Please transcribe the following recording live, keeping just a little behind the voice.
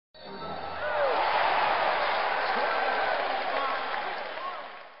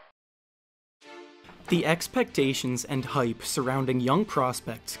The expectations and hype surrounding young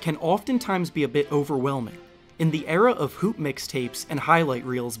prospects can oftentimes be a bit overwhelming. In the era of hoop mixtapes and highlight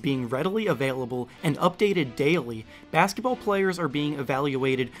reels being readily available and updated daily, basketball players are being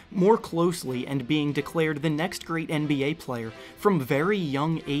evaluated more closely and being declared the next great NBA player from very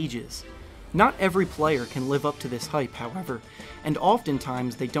young ages. Not every player can live up to this hype, however, and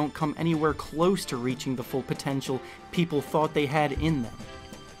oftentimes they don't come anywhere close to reaching the full potential people thought they had in them.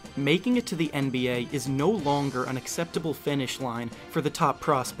 Making it to the NBA is no longer an acceptable finish line for the top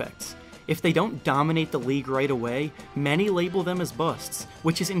prospects. If they don't dominate the league right away, many label them as busts,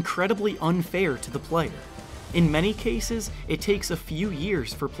 which is incredibly unfair to the player. In many cases, it takes a few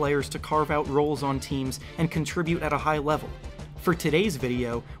years for players to carve out roles on teams and contribute at a high level. For today's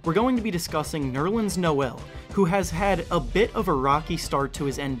video, we're going to be discussing Nerlens Noel, who has had a bit of a rocky start to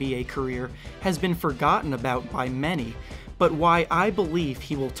his NBA career, has been forgotten about by many, but why I believe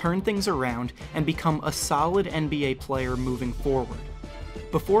he will turn things around and become a solid NBA player moving forward.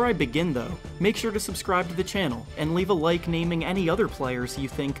 Before I begin though, make sure to subscribe to the channel and leave a like naming any other players you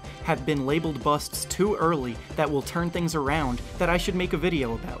think have been labeled busts too early that will turn things around that I should make a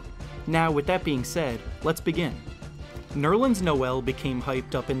video about. Now with that being said, let's begin. Nerlens Noel became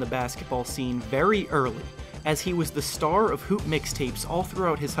hyped up in the basketball scene very early, as he was the star of hoop mixtapes all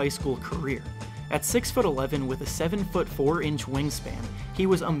throughout his high school career. At 6'11" with a 7'4" wingspan, he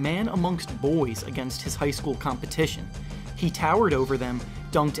was a man amongst boys against his high school competition. He towered over them,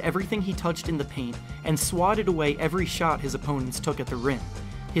 dunked everything he touched in the paint, and swatted away every shot his opponents took at the rim.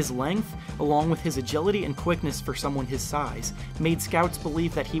 His length, along with his agility and quickness for someone his size, made scouts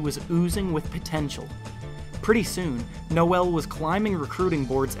believe that he was oozing with potential. Pretty soon, Noel was climbing recruiting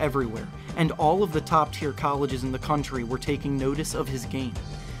boards everywhere, and all of the top-tier colleges in the country were taking notice of his game.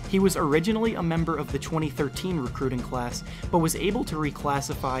 He was originally a member of the 2013 recruiting class, but was able to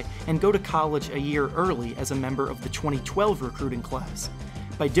reclassify and go to college a year early as a member of the 2012 recruiting class.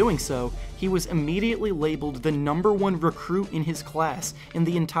 By doing so, he was immediately labeled the #1 recruit in his class in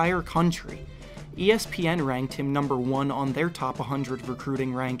the entire country. ESPN ranked him #1 on their top 100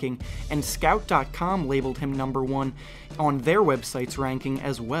 recruiting ranking, and Scout.com labeled him #1 on their website's ranking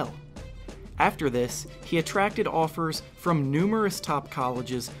as well. After this, he attracted offers from numerous top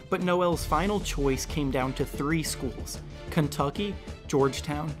colleges, but Noel's final choice came down to 3 schools: Kentucky,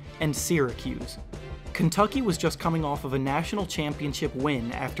 Georgetown, and Syracuse. Kentucky was just coming off of a national championship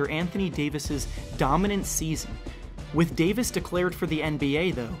win after Anthony Davis's dominant season. With Davis declared for the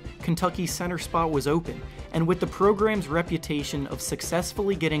NBA though, Kentucky's center spot was open, and with the program's reputation of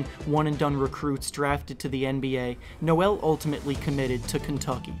successfully getting one-and-done recruits drafted to the NBA, Noel ultimately committed to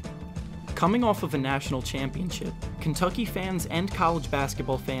Kentucky. Coming off of a national championship, Kentucky fans and college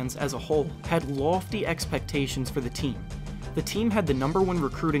basketball fans as a whole had lofty expectations for the team. The team had the #1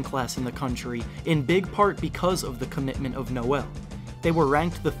 recruiting class in the country, in big part because of the commitment of Noel. They were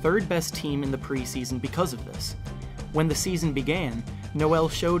ranked the 3rd best team in the preseason because of this. When the season began, Noel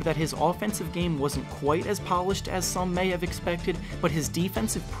showed that his offensive game wasn't quite as polished as some may have expected, but his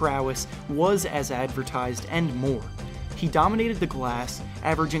defensive prowess was as advertised and more. He dominated the glass,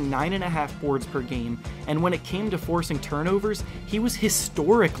 averaging 9.5 boards per game, and when it came to forcing turnovers, he was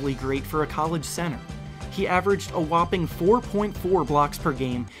historically great for a college center. He averaged a whopping 4.4 blocks per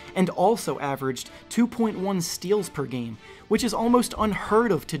game, and also averaged 2.1 steals per game, which is almost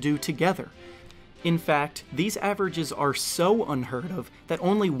unheard of to do together. In fact, these averages are so unheard of that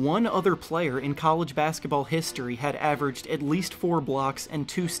only one other player in college basketball history had averaged at least 4 blocks and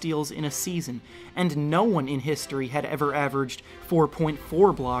 2 steals in a season, and no one in history had ever averaged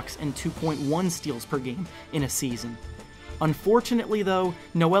 4.4 blocks and 2.1 steals per game in a season. Unfortunately though,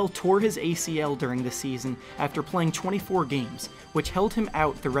 Noel tore his ACL during the season after playing 24 games, which held him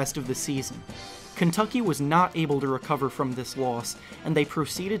out the rest of the season. Kentucky was not able to recover from this loss, and they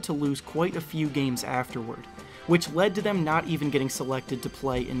proceeded to lose quite a few games afterward, which led to them not even getting selected to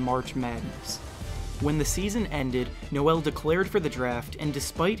play in March Madness. When the season ended, Noel declared for the draft, and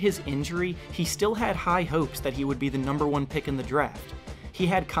despite his injury, he still had high hopes that he would be the #1 pick in the draft. He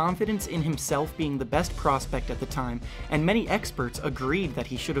had confidence in himself being the best prospect at the time, and many experts agreed that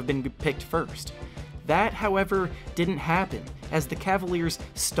he should have been picked first. That, however, didn't happen, as the Cavaliers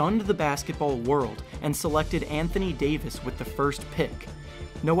stunned the basketball world and selected Anthony Davis with the 1st pick.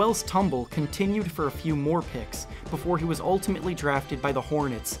 Noel's tumble continued for a few more picks before he was ultimately drafted by the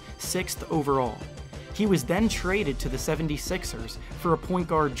Hornets, 6th overall. He was then traded to the 76ers for a point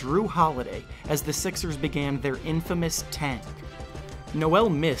guard Drew Holiday as the Sixers began their infamous tank. Noel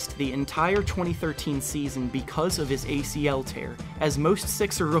missed the entire 2013 season because of his ACL tear, as most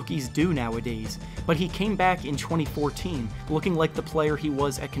Sixer rookies do nowadays, but he came back in 2014 looking like the player he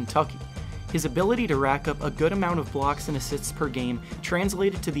was at Kentucky. His ability to rack up a good amount of blocks and assists per game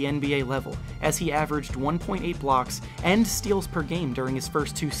translated to the NBA level, as he averaged 1.8 blocks and steals per game during his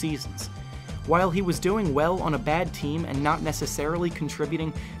first 2 seasons. While he was doing well on a bad team and not necessarily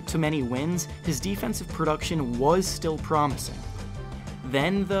contributing to many wins, his defensive production was still promising.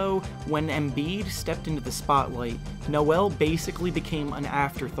 Then, though, when Embiid stepped into the spotlight, Noel basically became an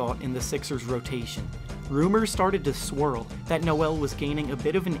afterthought in the Sixers' rotation. Rumors started to swirl that Noel was gaining a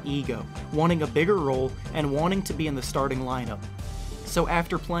bit of an ego, wanting a bigger role, and wanting to be in the starting lineup. So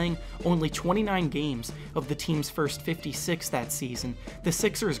after playing only 29 games of the team's first 56 that season, the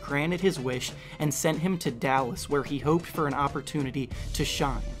Sixers granted his wish and sent him to Dallas, where he hoped for an opportunity to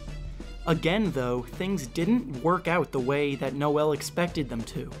shine. Again, though, things didn't work out the way that Noel expected them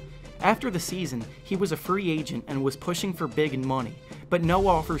to. After the season, he was a free agent and was pushing for big money, but no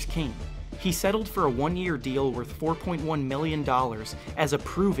offers came. He settled for a 1-year deal worth $4.1 million as a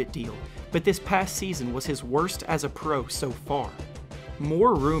prove-it deal, but this past season was his worst as a pro so far.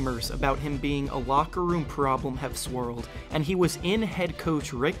 More rumors about him being a locker room problem have swirled, and he was in head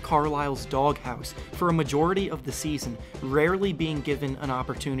coach Rick Carlisle's doghouse for a majority of the season, rarely being given an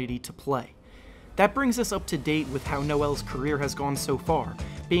opportunity to play. That brings us up to date with how Noel's career has gone so far,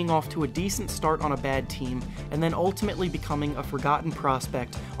 being off to a decent start on a bad team, and then ultimately becoming a forgotten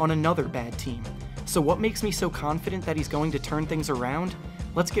prospect on another bad team. So what makes me so confident that he's going to turn things around?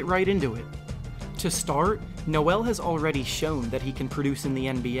 Let's get right into it. To start, Noel has already shown that he can produce in the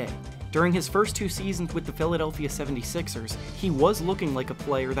NBA. During his first 2 seasons with the Philadelphia 76ers, he was looking like a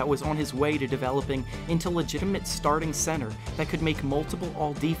player that was on his way to developing into legitimate starting center that could make multiple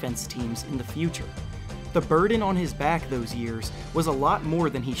all-defense teams in the future. The burden on his back those years was a lot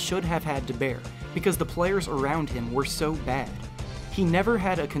more than he should have had to bear, because the players around him were so bad. He never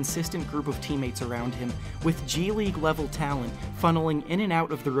had a consistent group of teammates around him, with G League level talent funneling in and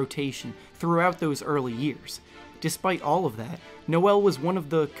out of the rotation throughout those early years. Despite all of that, Noel was one of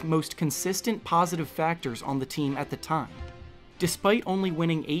the most consistent positive factors on the team at the time. Despite only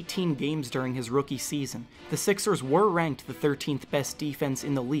winning 18 games during his rookie season, the Sixers were ranked the 13th best defense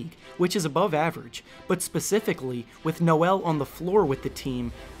in the league, which is above average, but specifically, with Noel on the floor with the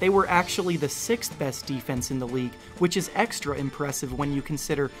team, they were actually the 6th best defense in the league, which is extra impressive when you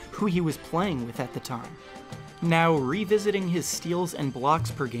consider who he was playing with at the time. Now, revisiting his steals and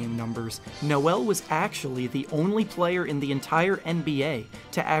blocks per game numbers, Noel was actually the only player in the entire NBA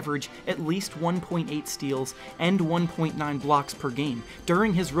to average at least 1.8 steals and 1.9 blocks per game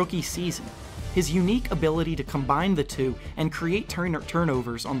during his rookie season. His unique ability to combine the two and create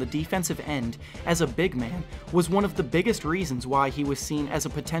turnovers on the defensive end as a big man was one of the biggest reasons why he was seen as a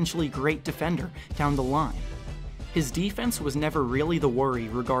potentially great defender down the line. His defense was never really the worry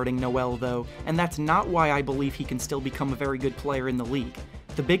regarding Noel though, and that's not why I believe he can still become a very good player in the league.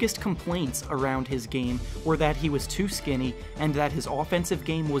 The biggest complaints around his game were that he was too skinny and that his offensive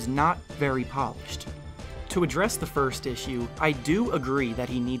game was not very polished. To address the first issue, I do agree that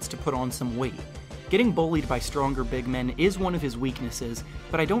he needs to put on some weight. Getting bullied by stronger big men is one of his weaknesses,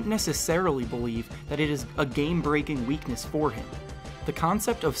 but I don't necessarily believe that it is a game-breaking weakness for him. The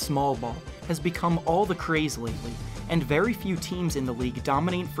concept of small ball has become all the craze lately, and very few teams in the league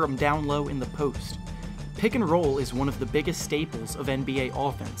dominate from down low in the post. Pick and roll is one of the biggest staples of NBA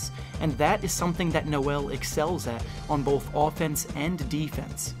offense, and that is something that Noel excels at on both offense and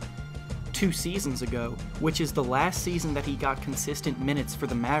defense. 2 seasons ago, which is the last season that he got consistent minutes for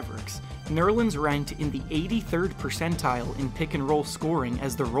the Mavericks, Nerlens ranked in the 83rd percentile in pick and roll scoring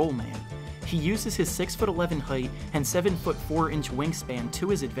as the roll man. He uses his 6'11" height and 7'4" wingspan to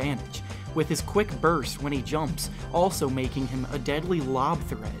his advantage, with his quick burst when he jumps also making him a deadly lob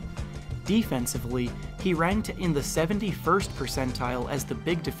threat. Defensively, he ranked in the 71st percentile as the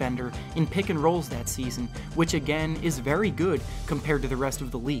big defender in pick and rolls that season, which again is very good compared to the rest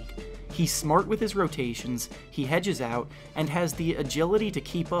of the league. He's smart with his rotations, he hedges out, and has the agility to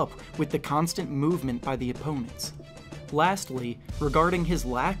keep up with the constant movement by the opponents. Lastly, regarding his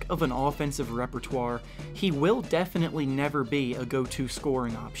lack of an offensive repertoire, he will definitely never be a go-to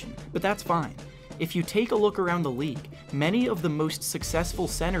scoring option, but that's fine. If you take a look around the league, many of the most successful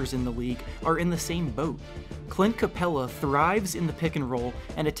centers in the league are in the same boat. Clint Capella thrives in the pick and roll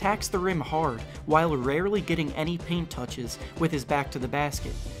and attacks the rim hard while rarely getting any paint touches with his back to the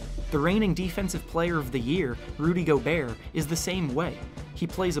basket. The reigning Defensive Player of the Year, Rudy Gobert, is the same way. He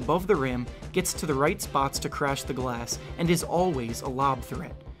plays above the rim, gets to the right spots to crash the glass, and is always a lob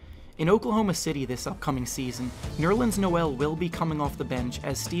threat. In Oklahoma City this upcoming season, Nerlens Noel will be coming off the bench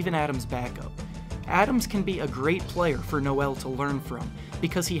as Steven Adams' backup. Adams can be a great player for Noel to learn from,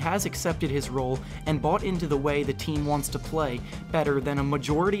 because he has accepted his role and bought into the way the team wants to play better than a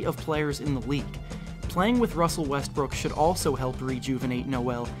majority of players in the league. Playing with Russell Westbrook should also help rejuvenate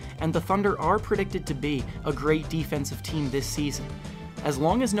Noel, and the Thunder are predicted to be a great defensive team this season. As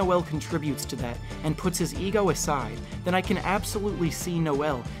long as Noel contributes to that and puts his ego aside, then I can absolutely see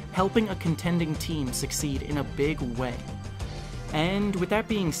Noel helping a contending team succeed in a big way. And with that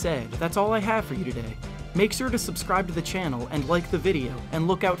being said, that's all I have for you today. Make sure to subscribe to the channel and like the video, and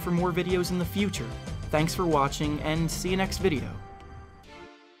look out for more videos in the future. Thanks for watching, and see you next video.